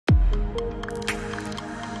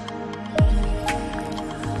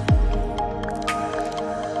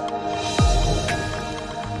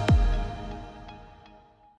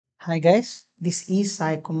Hi guys, this is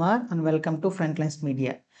Sai Kumar and welcome to Frontlines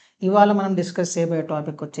Media. ఇవాళ మనం discuss చేయబోయే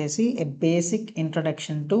topic వచ్చేసి ఏ basic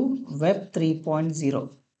introduction to web 3.0.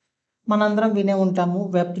 మనందరం వినే ఉంటాము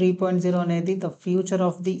వెబ్ 3.0 అనేది the future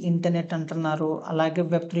of the internet అంటున్నారు. అలాగే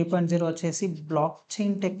వెబ్ 3.0 వచ్చేసి బ్లాక్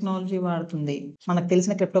చైన్ టెక్నాలజీ వాడుతుంది. మనకు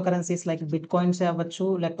తెలిసిన crypto currencies like bit coins అవ్వచ్చు,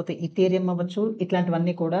 లేకపోతే ఇథేరియం అవ్వచ్చు,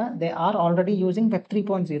 ఇట్లాంటివన్నీ కూడా they are already using web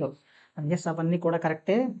 3.0. And yes, అవన్నీ కూడా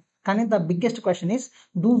కరెక్టే. కానీ the biggest question is,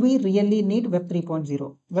 do we really need web 3.0?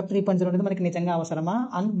 Web 3.0 అనేది మనకి నిజంగా అవసరమా?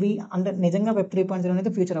 అండ్ నిజంగా వెబ్ 3.0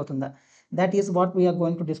 అనేది ఫ్యూచర్ అవుతుందా? That is what we are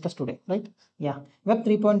going to discuss today, right? Yeah, web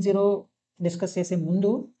 3.0 discuss చేసే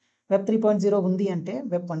ముందు వెబ్ 3.0 ఉంది అంటే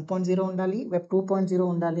వెబ్ 1.0 ఉండాలి, వెబ్ 2.0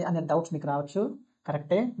 ఉండాలి అనే డౌట్స్ మీకు రావచ్చు.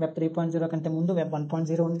 కరెక్టే, వెబ్ 3.0 కంటే ముందు వెబ్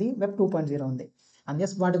 1.0 ఉంది, వెబ్ 2.0 ఉంది. అండ్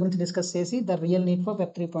జస్ట్ వాటి గురించి డిస్కస్ చేసి the real need for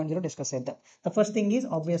web 3.0 discuss చేద్దాం. ద ఫస్ట్ థింగ్ ఈజ్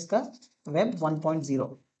ఆబ్వియస్గా వెబ్ 1.0.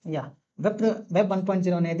 యా, వెబ్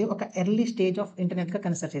 1.0 అనేది ఒక ఎర్లీ స్టేజ్ ఆఫ్ ఇంటర్నెట్గా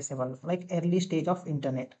కన్సిడర్ చేసేవాళ్ళు. Like early stage of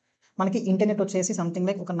internet. మనకి ఇంటర్నెట్ వచ్చేసి సంథింగ్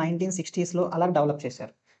లైక్ ఒక 1960s అలా డెవలప్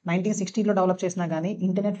చేశారు. 1960లో డెవలప్ చేసినా కానీ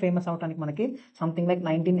ఇంటర్నెట్ ఫేమస్ అవడానికి మనకి సంథింగ్ లైక్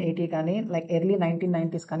 1980 కానీ లైక్ ఎర్లీ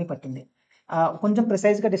 1990s కానీ పట్టింది. కొంచెం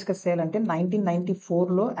ప్రిసైజ్గా డిస్కస్ చేయాలంటే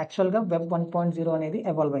 1994లో యాక్చువల్గా వెబ్ 1.0 అనేది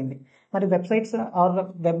ఎవాల్వ్ అయింది. మరి వెబ్సైట్స్ ఆర్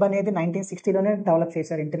వెబ్ అనేది 1960లోనే డెవలప్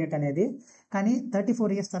చేశారు ఇంటర్నెట్ అనేది. కానీ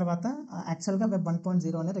 34 years తర్వాత యాక్చువల్గా వెబ్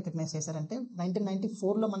 1.0 అనేది రికగ్నైజ్ చేశారంటే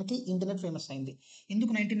 1994లో మనకి ఇంటర్నెట్ ఫేమస్ అయింది.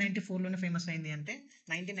 ఎందుకు 1994లోనే ఫేమస్ అయింది అంటే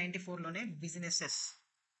 1994లోనే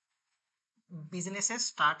businesses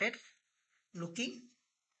started looking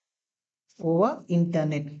over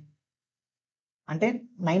internet. అంటే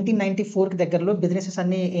 1994కి దగ్గరలో బిజినెసెస్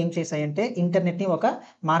అన్నీ ఏం చేశాయంటే ఇంటర్నెట్ని ఒక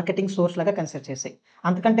మార్కెటింగ్ సోర్స్ లాగా కన్సిడర్ చేసాయి.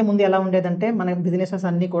 అంతకంటే ముందు ఎలా ఉండేదంటే మన బిజినెసెస్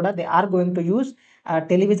అన్నీ కూడా they are going to use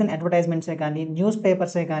television అడ్వర్టైజ్మెంట్సే కానీ, న్యూస్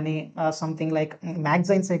పేపర్సే కానీ, సంథింగ్ లైక్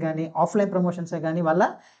మ్యాగజైన్సే కానీ, ఆఫ్లైన్ ప్రమోషన్సే కానీ వాళ్ళ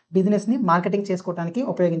బిజినెస్ని మార్కెటింగ్ చేసుకోవడానికి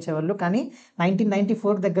ఉపయోగించేవాళ్ళు. కానీ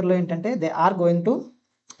 1994 దగ్గరలో ఏంటంటే దే ఆర్ గోయింగ్ టు,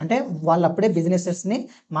 అంటే వాళ్ళు అప్పుడే బిజినెసెస్ని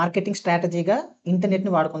మార్కెటింగ్ స్ట్రాటజీగా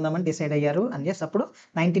ఇంటర్నెట్ని వాడుకుందామని డిసైడ్ అయ్యారు. అండ్ ఎస్, అప్పుడు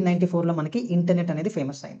 1994లో మనకి ఇంటర్నెట్ అనేది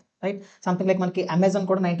ఫేమస్ అయింది, రైట్? సంథింగ్ లైక్ మనకి అమెజాన్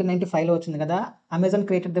కూడా 1995లో వచ్చింది కదా. Amazon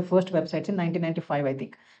created the first websites in 1995 I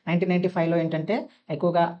think. 1995లో ఏంటంటే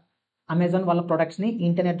ఎక్కువగా అమెజాన్ వాళ్ళ ప్రొడక్ట్స్ని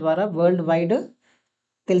ఇంటర్నెట్ ద్వారా వరల్డ్ వైడ్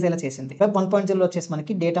తెలిసేలా చేసింది. వెబ్ 1.0లో వచ్చేసి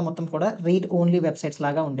మనకి డేటా మొత్తం కూడా రీడ్ ఓన్లీ వెబ్సైట్స్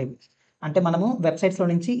లాగా ఉండేవి. అంటే మనము వెబ్సైట్స్లో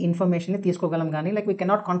నుంచి ఇన్ఫర్మేషన్ని తీసుకోగలం కానీ like we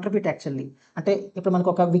cannot contribute actually. అంటే ఇప్పుడు మనకు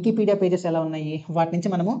ఒక వికీపీడియా పేజెస్ ఎలా ఉన్నాయి, వాటి నుంచి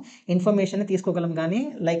మనము ఇన్ఫర్మేషన్ని తీసుకోగలం కానీ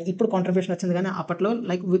లైక్ ఇప్పుడు కాంట్రిబ్యూషన్ వచ్చింది. కానీ అప్పట్లో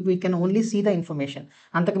like we can only see the information.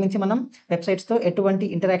 అంతకుమించి మనం వెబ్సైట్స్తో ఎటువంటి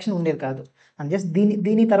ఇంటరాక్షన్ ఉండేది కాదు. అండ్ జస్ట్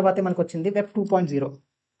దీని తర్వాతే మనకు వచ్చింది web 2.0,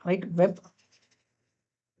 right? Web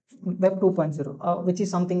 2.0 which is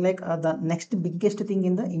something like the next biggest thing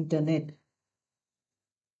in the internet.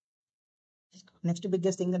 Next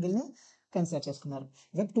biggest thing దీన్ని కన్సిడర్ చేసుకున్నారు.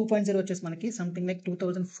 వెబ్ 2.0 వచ్చేసి మనకి సంథింగ్ లైక్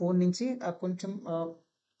 2004 నుంచి కొంచెం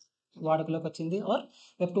వాడుకలోకి వచ్చింది. ఆర్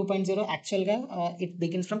వెబ్ 2.0 యాక్చువల్గా ఇట్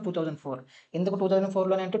బిగిన్స్ ఫ్రమ్ 2004. ఎందుకు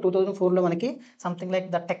 2004లోనే అంటే 2004లో మనకి something like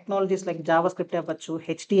the technologies like Java script అవ్వచ్చు,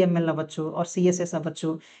 HTML అవ్వచ్చు, ఆర్ CSS అవ్వచ్చు,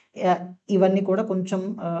 ఇవన్నీ కూడా కొంచెం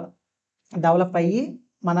డెవలప్ అయ్యి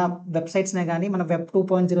మన వెబ్సైట్స్నే కానీ మన వెబ్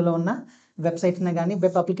 2.0లో ఉన్న వెబ్సైట్స్నే కానీ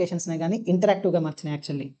వెబ్ అప్లికేషన్స్నే కానీ ఇంటరాక్టివ్గా మార్చినాయి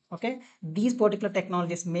actually. Okay, these particular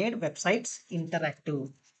technologies made websites interactive.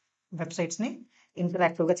 వెబ్సైట్స్ని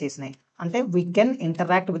ఇంటరాక్టివ్గా చేసినాయి. అంటే we can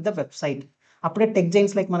interact with the website. అప్పుడే టెక్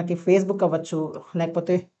జైంట్స్ లైక్ మనకి ఫేస్బుక్ అవ్వచ్చు,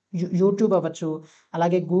 లేకపోతే యూట్యూబ్ అవ్వచ్చు,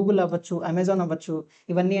 అలాగే గూగుల్ అవ్వచ్చు, అమెజాన్ అవ్వచ్చు,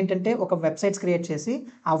 ఇవన్నీ ఏంటంటే ఒక వెబ్సైట్స్ క్రియేట్ చేసి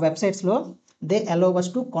ఆ వెబ్సైట్స్లో they allow us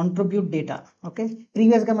to contribute data. Okay,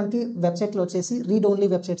 ప్రీవియస్గా మనకి వెబ్సైట్లో వచ్చేసి రీడ్ ఓన్లీ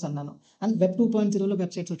వెబ్సైట్స్ అన్నాను. అండ్ వెబ్ 2.0లో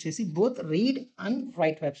వెబ్సైట్స్ వచ్చేసి both read and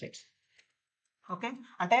right websites. Okay,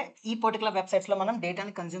 అంటే ఈ పర్టికులర్ వెబ్సైట్స్లో మనం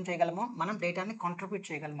డేటాని కన్జ్యూమ్ చేయగలము, మనం డేటాని కాంట్రిబ్యూట్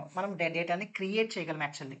చేయగలము, మనం డేటాని క్రియేట్ చేయగలము.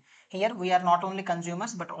 Actually here we are not only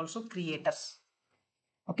consumers but also creators.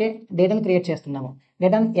 Okay, డేటాని క్రియేట్ చేస్తున్నాము.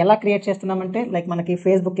 డేటాని ఎలా క్రియేట్ చేస్తున్నామంటే లైక్ మనకి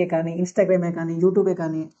ఫేస్బుక్కే కానీ, ఇన్స్టాగ్రామే కానీ, యూట్యూబే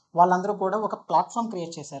కానీ వాళ్ళందరూ కూడా ఒక ప్లాట్ఫామ్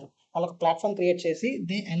క్రియేట్ చేశారు. వాళ్ళొక ప్లాట్ఫామ్ క్రియేట్ చేసి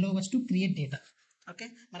they allow us to create data. Okay,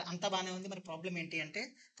 మరి అంతా బాగానే ఉంది. మరి ప్రాబ్లం ఏంటి అంటే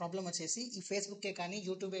ప్రాబ్లం వచ్చేసి ఈ ఫేస్బుక్కే కానీ,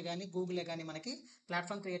 యూట్యూబే కానీ, గూగులే కానీ మనకి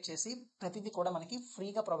ప్లాట్ఫామ్ క్రియేట్ చేసి ప్రతిదీ కూడా మనకి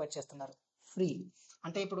ఫ్రీగా ప్రొవైడ్ చేస్తున్నారు. ఫ్రీ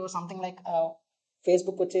అంటే ఇప్పుడు సంథింగ్ లైక్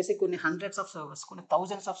ఫేస్బుక్ వచ్చేసి కొన్ని హండ్రెడ్స్ ఆఫ్ సర్వర్స్, కొన్ని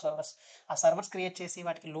థౌజండ్స్ ఆఫ్ సర్వర్స్, ఆ సర్వర్స్ క్రియేట్ చేసి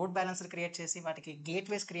వాటికి లోడ్ బ్యాలెన్సర్ క్రియేట్ చేసి వాటికి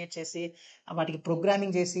గేట్వేస్ క్రియేట్ చేసి వాటికి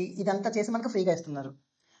ప్రోగ్రామింగ్ చేసి ఇదంతా చేసి మనకు ఫ్రీగా ఇస్తున్నారు.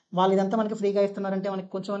 వాళ్ళు ఇదంతా మనకి ఫ్రీగా ఇస్తున్నారంటే మనకి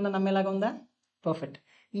కొంచెం అన్నా నమ్మేలాగా ఉందా? పర్ఫెక్ట్.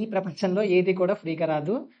 ఈ ప్రపంచంలో ఏది కూడా ఫ్రీగా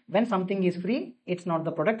రాదు. When something is free it's not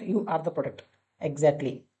the product, you are the product.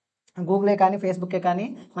 Exactly. గూగులే కానీ, ఫేస్బుక్కే కానీ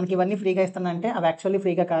మనకి ఇవన్నీ ఫ్రీగా ఇస్తున్నాయంటే అవి యాక్చువల్లీ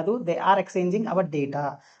ఫ్రీగా కాదు. They are exchanging hour data.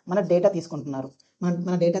 మన డేటా తీసుకుంటున్నారు.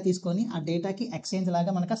 మన డేటా తీసుకొని ఆ డేటాకి ఎక్స్చేంజ్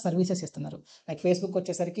లాగా మనకు సర్వీసెస్ ఇస్తున్నారు. లైక్ ఫేస్బుక్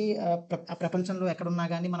వచ్చేసరికి ఆ ప్రపంచంలో ఎక్కడున్నా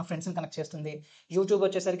కానీ మన ఫ్రెండ్స్ని కనెక్ట్ చేస్తుంది. యూట్యూబ్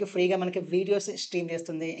వచ్చేసరికి ఫ్రీగా మనకి వీడియోస్ స్ట్రీమ్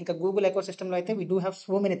చేస్తుంది. ఇంకా గూగుల్ ఎకో సిస్టంలో అయితే we do have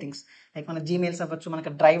so many things, like మన జీమెయిల్స్ అవ్వచ్చు,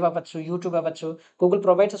 మనకి డ్రైవ్ అవ్వచ్చు, యూట్యూబ్ అవ్వచ్చు. Google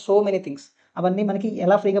provides so many things. అవన్నీ మనకి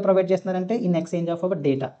ఎలా ఫ్రీగా ప్రొవైడ్ చేస్తున్నారంటే in exchange of our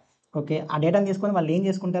data. Okay, ఆ డేటాని తీసుకొని వాళ్ళు ఏం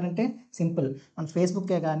చేసుకుంటారంటే సింపుల్, మన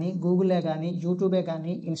ఫేస్బుక్కే కానీ, గూగులే కానీ, యూట్యూబే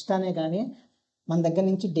కానీ, ఇన్స్టానే కానీ మన దగ్గర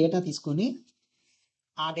నుంచి డేటా తీసుకొని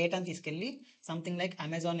ఆ డేటాని తీసుకెళ్ళి సంథింగ్ లైక్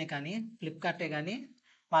అమెజానే కానీ, ఫ్లిప్కార్టే కానీ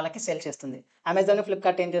వాళ్ళకి సెల్ చేస్తుంది. అమెజాన్,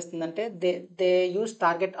 ఫ్లిప్కార్ట్ ఏం చేస్తుందంటే దే యూస్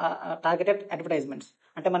టార్గెటెడ్ అడ్వర్టైజ్మెంట్స్.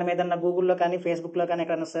 అంటే మనం ఏదన్నా గూగుల్లో కానీ, ఫేస్బుక్లో కానీ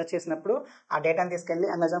ఎక్కడైనా సెర్చ్ చేసినప్పుడు ఆ డేటాని తీసుకెళ్ళి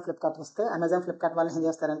అమెజాన్, ఫ్లిప్కార్ట్ వస్తే అమెజాన్, ఫ్లిప్కార్ట్ వాళ్ళు ఏం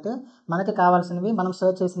చేస్తారంటే మనకి కావాల్సినవి, మనం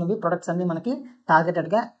సెర్చ్ చేసినవి, ప్రొడక్ట్స్ అన్ని మనకి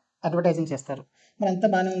టార్గెటెడ్గా అడ్వర్టైజింగ్ చేస్తారు. మరి అంతా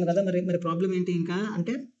బాగానే ఉంది కదా, మరి ప్రాబ్లం ఏంటి ఇంకా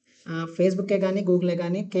అంటే ఫేస్బుక్కే కానీ, గూగులే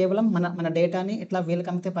కానీ కేవలం మన డేటాని ఇట్లా వీళ్ళకి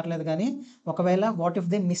అమ్మితే పర్లేదు, కానీ ఒకవేళ వాట్ ఇఫ్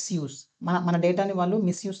దే మిస్యూజ్, మన డేటాని వాళ్ళు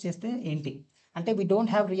మిస్యూజ్ చేస్తే ఏంటి అంటే we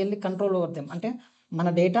don't have really control over them. అంటే మన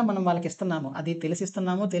డేటా మనం వాళ్ళకి ఇస్తున్నాము, అది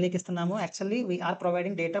తెలిసిస్తున్నాము, తెలియకిస్తున్నాము. Actually we are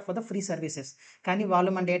providing data for the free services, కానీ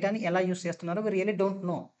వాళ్ళు మన డేటాని ఎలా యూస్ చేస్తున్నారో వీ రియల్లీ డోంట్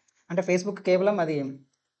నో. అంటే ఫేస్బుక్ కేవలం అది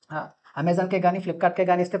అమెజాన్కే కానీ, ఫ్లిప్కార్ట్కే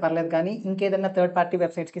కానీ ఇస్తే పర్లేదు, కానీ ఇంకేదైనా థర్డ్ పార్టీ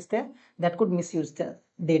వెబ్సైట్స్కి ఇస్తే that could misuse the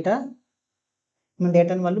data. మన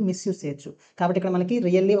డేటాని వాళ్ళు మిస్యూజ్ చేయొచ్చు. కాబట్టి ఇక్కడ మనకి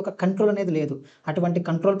రియల్లీ ఒక కంట్రోల్ అనేది లేదు. అటువంటి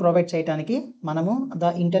కంట్రోల్ ప్రొవైడ్ చేయడానికి మనము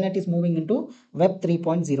the internet is moving into web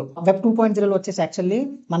 3.0. Web 2.0లో వచ్చేసి యాక్చువల్లీ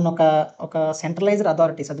మన ఒక సెంట్రలైజ్డ్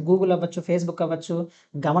అథారిటీస్, అది గూగుల్ అవ్వచ్చు, ఫేస్బుక్ అవ్వచ్చు,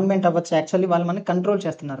 గవర్నమెంట్ అవ్వచ్చు, యాక్చువల్లీ వాళ్ళు మనకి కంట్రోల్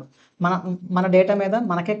చేస్తున్నారు. మన డేటా మీద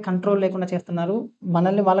మనకే కంట్రోల్ లేకుండా చేస్తున్నారు,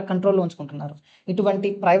 మనల్ని వాళ్ళ కంట్రోల్లో ఉంచుకుంటున్నారు.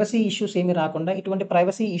 ఇటువంటి ప్రైవసీ ఇష్యూస్ ఏమీ రాకుండా, ఇటువంటి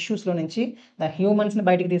ప్రైవసీ ఇష్యూస్లో నుంచి ద హ్యూమన్స్ని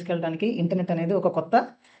బయటికి తీసుకెళ్ళడానికి ఇంటర్నెట్ అనేది ఒక కొత్త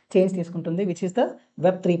చేంజ్ తీసుకుంటుంది, విచ్ ఇస్ ద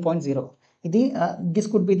వెబ్ 3.0. ఇది this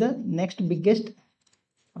could be the next biggest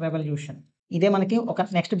revolution. ఇదే మనకి ఒక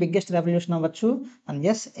నెక్స్ట్ బిగ్గెస్ట్ రెవల్యూషన్ అవ్వచ్చు. అండ్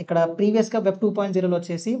ఎస్, ఇక్కడ ప్రీవియస్గా వెబ్ 2.0లో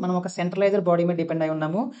వచ్చేసి మనం ఒక సెంట్రలైజ్డ్ బాడీ మీద డిపెండ్ అయి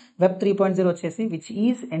ఉన్నాము. వెబ్ 3.0 వచ్చేసి విచ్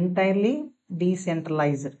ఈజ్ ఎంటైర్లీ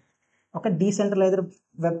డీసెంట్రలైజ్డ్, ఒక డీసెంట్రలైజ్డ్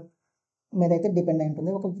వెబ్ మీద అయితే డిపెండ్ అయి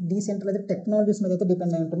ఉంటుంది, ఒక డీసెంట్రలైజ్డ్ టెక్నాలజీస్ మీద అయితే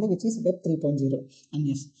డిపెండ్ అయి ఉంటుంది, which is web 3.0. And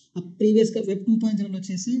yes, ప్రీవియస్గా వెబ్ 2.0లో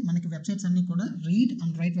వచ్చేసి మనకి వెబ్సైట్స్ అన్నీ కూడా రీడ్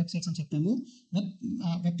అండ్ రైట్ వెబ్సైట్స్ అని చెప్పాము.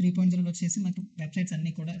 వెబ్ 3.0లో వచ్చేసి మనకి వెబ్సైట్స్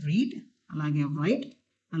అన్నీ కూడా రీడ్, అలాగే రైట్,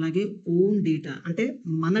 అలాగే ఓన్ డేటా, అంటే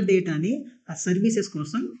మన డేటాని ఆ సర్వీసెస్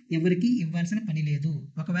కోసం ఎవరికి ఇవ్వాల్సిన పని లేదు.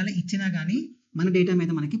 ఒకవేళ ఇచ్చినా కానీ మన డేటా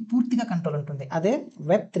మీద మనకి పూర్తిగా కంట్రోల్ ఉంటుంది. అదే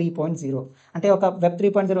వెబ్ 3.0. అంటే ఒక వెబ్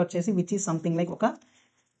 3.0 వచ్చేసి విచ్ ఈజ్ సంథింగ్ లైక్ ఒక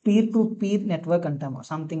పీర్ టు పీర్ నెట్వర్క్ అంటాము,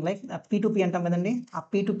 సంథింగ్ లైక్ P2P అంటాం కదండి. ఆ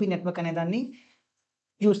P2P నెట్వర్క్ అనే దాన్ని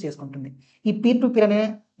యూజ్ చేసుకుంటుంది. ఈ పీర్ టు పీర్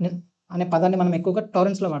అనే పదాన్ని మనం ఎక్కువగా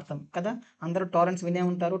టోరెంట్స్లో వాడతాం కదా. అందరూ టోరెంట్స్ వినే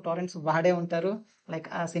ఉంటారు, టోరెంట్స్ వాడే ఉంటారు. లైక్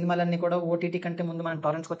ఆ సినిమాలన్నీ కూడా ఓటీటీ కంటే ముందు మనం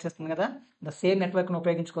టోరెంట్స్కి వచ్చేస్తుంది కదా. ద సేమ్ నెట్వర్క్ను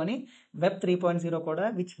ఉపయోగించుకొని వెబ్ 3.0 కూడా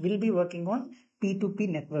which will be working on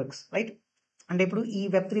P2P networks, right. అంటే ఇప్పుడు ఈ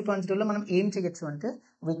వెబ్ 3.0లో మనం ఏం చేయొచ్చు అంటే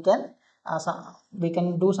we can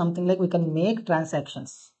do something like we can make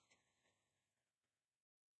transactions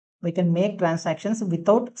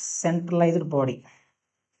without centralized body,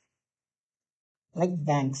 like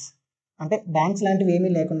banks. అంటే బ్యాంక్స్ లాంటివి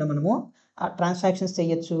ఏమీ లేకుండా మనము ట్రాన్సాక్షన్స్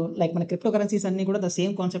చేయొచ్చు. లైక్ మన క్రిప్టో కరెన్సీస్ అన్నీ కూడా ద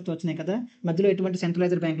సేమ్ కాన్సెప్ట్ వచ్చినాయి కదా. మధ్యలో ఎటువంటి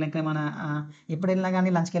సెంట్రలైజ్డ్ బ్యాంక్ ఇంకా మన ఎప్పుడు వెళ్ళినా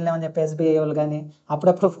కానీ లంచ్కి వెళ్ళామని చెప్పి SBI వాళ్ళు కానీ,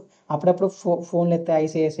 అప్పుడప్పుడు ఫోన్లు ఎత్తే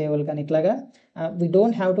ICICI వాళ్ళు కానీ, ఇట్లాగా we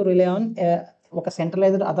don't have to rely on ఒక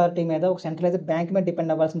సెంట్రలైజ్డ్ అథారిటీ మీద, ఒక సెంట్రలైజ్డ్ బ్యాంక్ మీద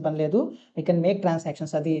డిపెండ్ అవ్వాల్సిన పని లేదు. We can make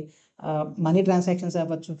transactions. అది మనీ ట్రాన్సాక్షన్స్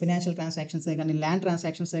అవ్వచ్చు, ఫినాన్షియల్ ట్రాన్సాక్షన్సే కానీ, ల్యాండ్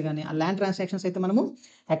ట్రాన్సాక్షన్సే కానీ. ఆ ల్యాండ్ ట్రాన్సాక్షన్స్ అయితే మనము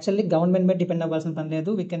యాక్చువల్లీ గవర్నమెంట్ మీద డిపెండ్ అవ్వాల్సిన పని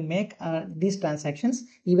లేదు. We can make these transactions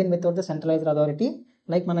even without the centralised authority.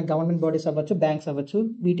 Like మన గవర్నమెంట్ బాడీస్ అవ్వచ్చు, బ్యాంక్స్ అవ్వచ్చు,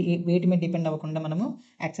 వీటి మీద డిపెండ్ అవ్వకుండా మనము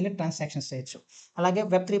యాక్చువల్లీ ట్రాన్సాక్షన్స్ చేయొచ్చు. అలాగే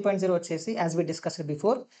వెబ్ 3.0 వచ్చేసి as we discussed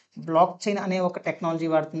before block chain అనే ఒక టెక్నాలజీ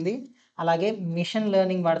వాడుతుంది, అలాగే మిషన్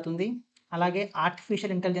లెర్నింగ్ వాడుతుంది, అలాగే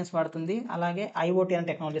ఆర్టిఫిషియల్ ఇంటెలిజెన్స్ వాడుతుంది, అలాగే IoT అనే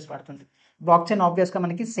టెక్నాలజీస్ వాడుతుంది. బ్లాక్ చైన్ ఆబ్వియస్గా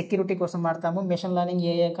మనకి సెక్యూరిటీ కోసం వాడతాము. మిషన్ లెర్నింగ్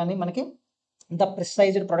AI కానీ మనకి ద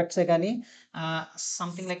ప్రిసైజ్డ్ ప్రొడక్ట్సే కానీ,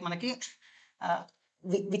 సంథింగ్ లైక్ మనకి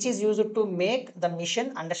which is used to make the machine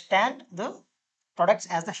understand the products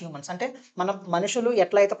as the humans. అంటే మనం మనుషులు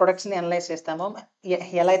ఎట్లయితే ప్రొడక్ట్స్ని అనలైజ్ చేస్తామో,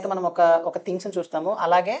 ఎలా అయితే మనం ఒక థింగ్స్ని చూస్తామో,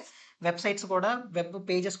 అలాగే వెబ్సైట్స్ కూడా, వెబ్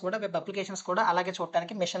పేజెస్ కూడా, వెబ్ అప్లికేషన్స్ కూడా అలాగే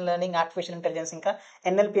చూడడానికి మిషన్ లెర్నింగ్, ఆర్టిఫిషియల్ ఇంటెలిజెన్స్, ఇంకా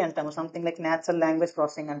NLP అంటాము, something like natural language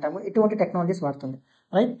processing అంటాము. ఇటువంటి టెక్నాలజీస్ వాడుతుంది,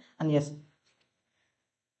 right. And yes,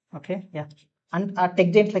 okay, yeah. And ఆ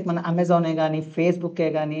టెక్ జైంట్స్ లైక్ మన అమెజానే కానీ, ఫేస్బుక్కే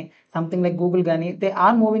కానీ, సంథింగ్ లైక్ గూగుల్ కానీ, they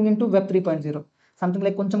are moving in to web 3.0. Something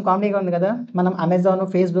like కొంచెం కామెడీగా ఉంది కదా, మనం అమెజాన్,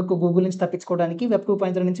 ఫేస్బుక్, గూగుల్ నుంచి తప్పించుకోవడానికి వెబ్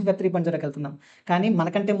 2.0 నుంచి వెబ్ 3.0కి వెళ్తున్నాం. కానీ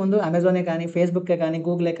మనకంటే ముందు అమెజానే కానీ, ఫేస్బుక్కే కానీ,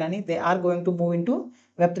 గూగులే కానీ they are going to move in to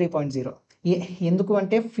web 3.0. ఎందుకు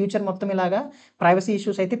అంటే ఫ్యూచర్ మొత్తం ఇలాగా ప్రైవసీ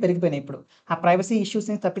ఇష్యూస్ అయితే పెరిగిపోయినాయి. ఇప్పుడు ఆ ప్రైవసీ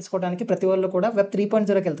ఇష్యూస్ని తప్పించుకోవడానికి ప్రతి వాళ్ళు కూడా వెబ్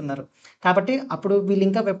 3.0కి వెళ్తున్నారు. కాబట్టి అప్పుడు వీళ్ళు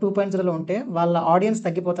ఇంకా వెబ్ 2.0లో ఉంటే వాళ్ళ ఆడియన్స్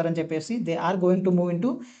తగ్గిపోతారని చెప్పేసి they are going to move in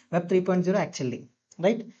to web 3.0 actually,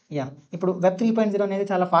 right. Yeah, ఇప్పుడు వెబ్ 3.0 అనేది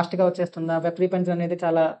చాలా ఫాస్ట్గా వచ్చేస్తుందా, వెబ్ 3.0 అనేది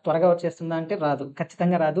చాలా త్వరగా వచ్చేస్తుందా అంటే రాదు,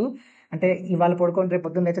 ఖచ్చితంగా రాదు. అంటే ఇవాళ పడుకొని రేపు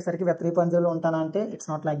పొద్దున్న లేచేసరికి వెబ్ 3.0లో ఉంటానా అంటే it's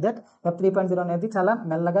not like that. Web 3.0 అనేది చాలా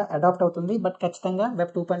మెల్లగా అడాప్ట్ అవుతుంది, బట్ ఖచ్చితంగా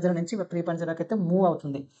వెబ్ 2.0 నుంచి వెబ్ 3.0కి అయితే మూవ్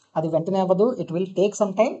అవుతుంది. అది వెంటనే అవ్వదు, it will take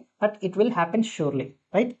some time, but it will happen surely,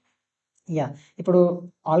 right. Yeah, ఇప్పుడు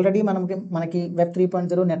ఆల్రెడీ మనకి వెబ్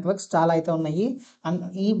 3.0 నెట్వర్క్స్ చాలా అయితే ఉన్నాయి. అండ్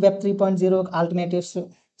ఈ web 3.0 alternatives,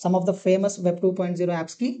 some of the famous web 2.0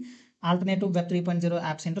 యాప్స్కి alternative web 3.0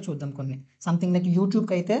 apps ఏంటో చూద్దాం కొన్ని. సంథింగ్ లైక్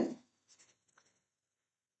యూట్యూబ్కి అయితే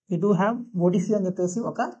వి డూ హ్యావ్ ఓడిసీ అని చెప్పేసి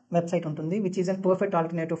ఒక వెబ్సైట్ ఉంటుంది, which is an perfect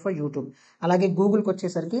alternative for YouTube. అలాగే గూగుల్కి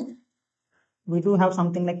వచ్చేసరికి we do have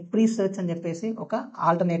something like pre search అని చెప్పేసి ఒక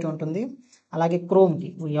ఆల్టర్నేటివ్ ఉంటుంది. అలాగే క్రోమ్కి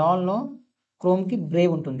వి ఆల్ నో క్రోమ్కి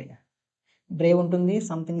బ్రేవ్ ఉంటుంది,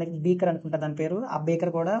 సంథింగ్ లైక్ బీకర్ అనుకుంటా దాని పేరు. ఆ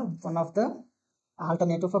బేకర్ కూడా one of the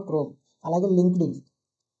alternative for chrome. అలాగే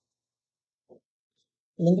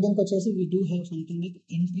లింక్డ్ఇన్కి వచ్చేసి we do have something like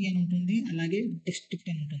entry అని ఉంటుంది, అలాగే డిస్ట్రిక్ట్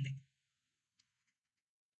అని ఉంటుంది,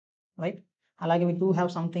 రైట్. అలాగే we do have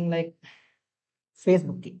something like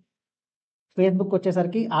Facebook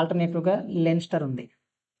వచ్చేసరికి ఆల్టర్నేటివ్గా లెన్స్టర్ ఉంది.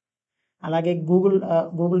 అలాగే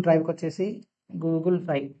గూగుల్ డ్రైవ్కి వచ్చేసి గూగుల్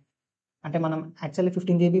డ్రైవ్, అంటే మనం యాక్చువల్లీ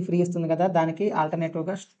 15 GB ఫ్రీ ఇస్తుంది కదా, దానికి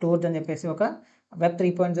ఆల్టర్నేటివ్గా స్టోర్జ్ అని చెప్పేసి ఒక వెబ్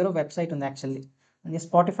 3.0 వెబ్సైట్ ఉంది యాక్చువల్లీ.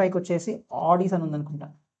 స్పాటిఫైకి వచ్చేసి ఆడీస్ అని ఉందనుకుంటా,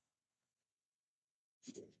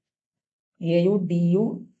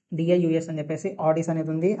 AUDUDIUS అని చెప్పేసి ఆడీస్ అనేది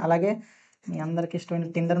ఉంది. అలాగే మీ అందరికి ఇష్టమైన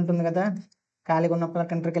టిండర్ ఉంటుంది కదా, ఖాళీగా ఉన్నప్పుడు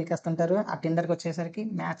టిండర్కి వెళ్ళేస్తుంటారు, ఆ టిండర్కి వచ్చేసరికి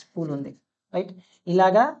మ్యాచ్ పూల్ ఉంది, రైట్.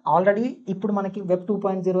 ఇలాగా ఆల్రెడీ ఇప్పుడు మనకి వెబ్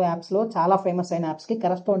 2.0 యాప్స్లో చాలా ఫేమస్ అయిన యాప్స్కి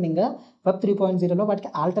కరస్పాండింగ్గా వెబ్ 3.0లో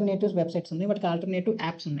వాటికి ఆల్టర్నేటివ్ వెబ్సైట్స్ ఉన్నాయి, వాటికి ఆల్టర్నేటివ్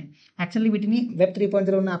యాప్స్ ఉన్నాయి. యాక్చువల్లీ వీటిని వెబ్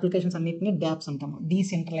 3.0 ఉన్న అప్లికేషన్స్ అన్నింటినీ డ్యాప్స్ అంటాము,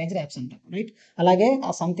 డీసెంట్రలైజ్డ్ యాప్స్ అంటాం, రైట్. అలాగే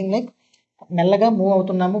సంథింగ్ లైక్ మెల్లగా మూవ్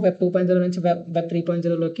అవుతున్నాము వెబ్ 2.0 నుంచి web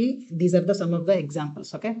 3.0లోకి. These are the sum of the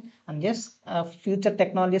examples, okay. And yes, future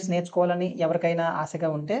technologies నేర్చుకోవాలని ఎవరికైనా ఆశగా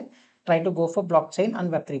ఉంటే try to go for block chain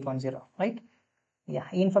and web 3.0, right. Yeah,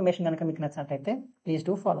 ఈ ఇన్ఫర్మేషన్ కనుక మీకు నచ్చినట్లయితే please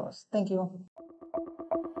do follow us. Thank you.